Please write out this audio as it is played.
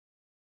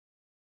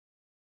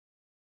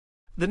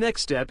The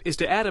next step is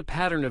to add a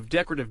pattern of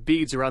decorative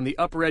beads around the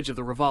upper edge of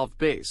the revolved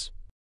base.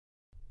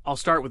 I'll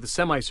start with a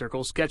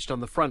semicircle sketched on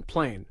the front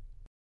plane.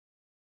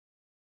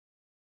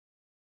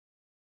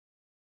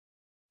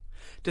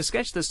 To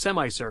sketch the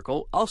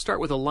semicircle, I'll start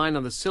with a line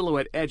on the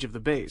silhouette edge of the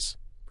base.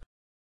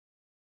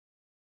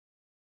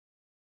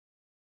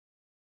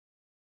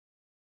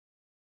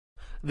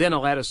 Then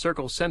I'll add a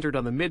circle centered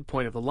on the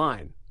midpoint of the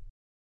line.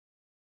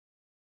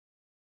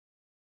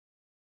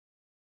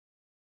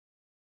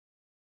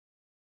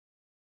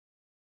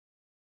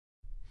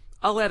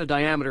 I'll add a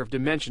diameter of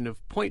dimension of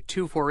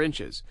 0.24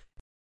 inches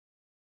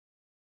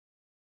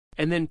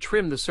and then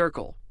trim the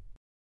circle.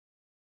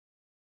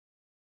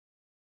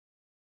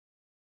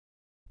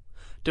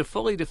 To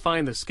fully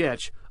define the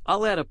sketch,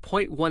 I'll add a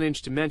 0.1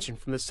 inch dimension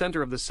from the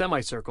center of the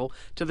semicircle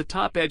to the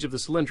top edge of the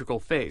cylindrical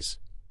face.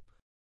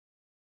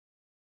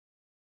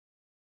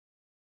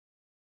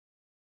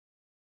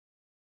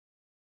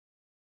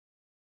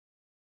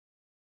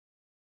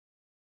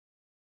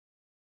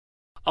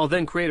 I'll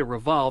then create a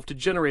revolve to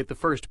generate the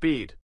first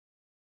bead.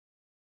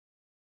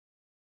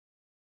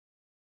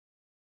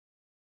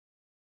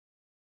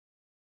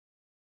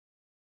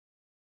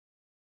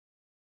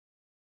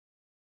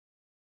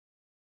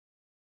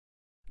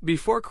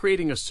 Before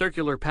creating a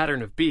circular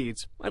pattern of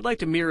beads, I'd like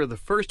to mirror the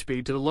first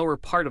bead to the lower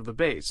part of the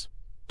base.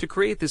 To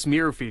create this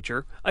mirror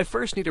feature, I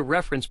first need a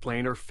reference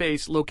plane or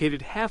face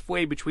located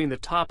halfway between the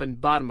top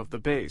and bottom of the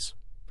base.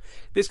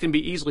 This can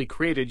be easily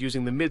created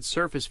using the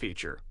mid-surface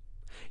feature.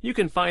 You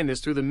can find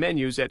this through the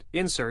menus at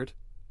Insert,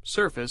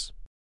 Surface,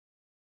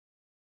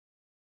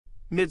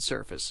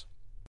 Mid-Surface.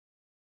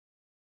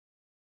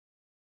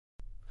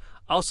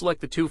 I'll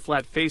select the two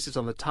flat faces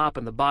on the top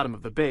and the bottom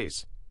of the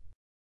base.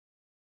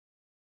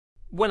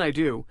 When I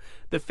do,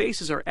 the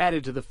faces are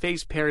added to the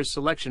Face Pairs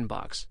selection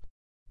box.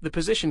 The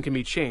position can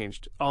be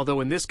changed,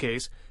 although in this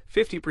case,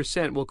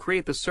 50% will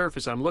create the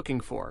surface I'm looking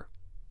for.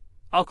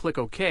 I'll click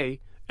OK,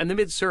 and the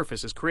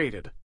mid-surface is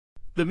created.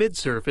 The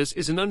mid-surface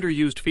is an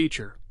underused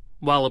feature.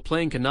 While a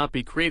plane cannot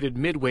be created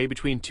midway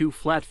between two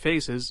flat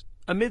faces,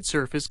 a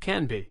mid-surface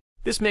can be.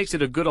 This makes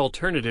it a good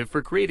alternative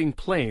for creating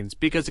planes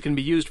because it can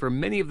be used for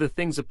many of the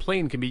things a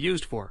plane can be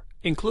used for,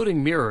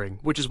 including mirroring,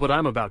 which is what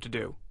I'm about to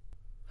do.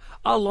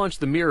 I'll launch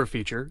the mirror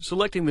feature,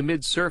 selecting the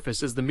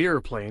mid-surface as the mirror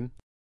plane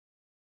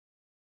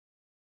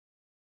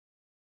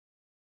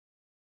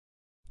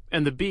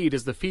and the bead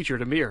as the feature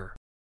to mirror.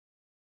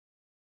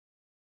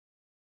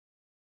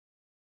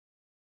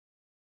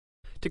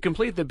 To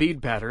complete the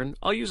bead pattern,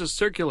 I'll use a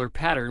circular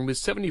pattern with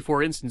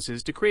 74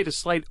 instances to create a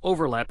slight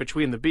overlap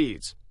between the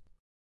beads.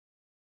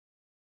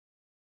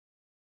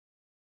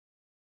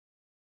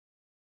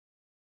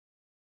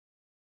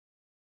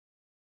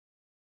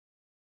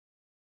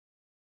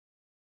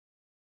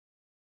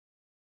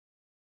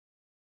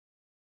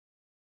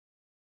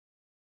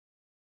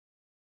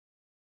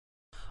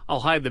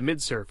 I'll hide the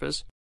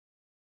mid-surface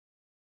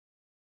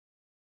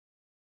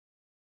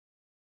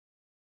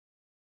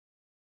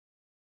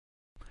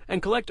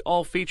and collect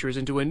all features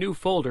into a new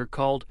folder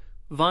called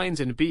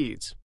Vines and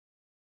Beads.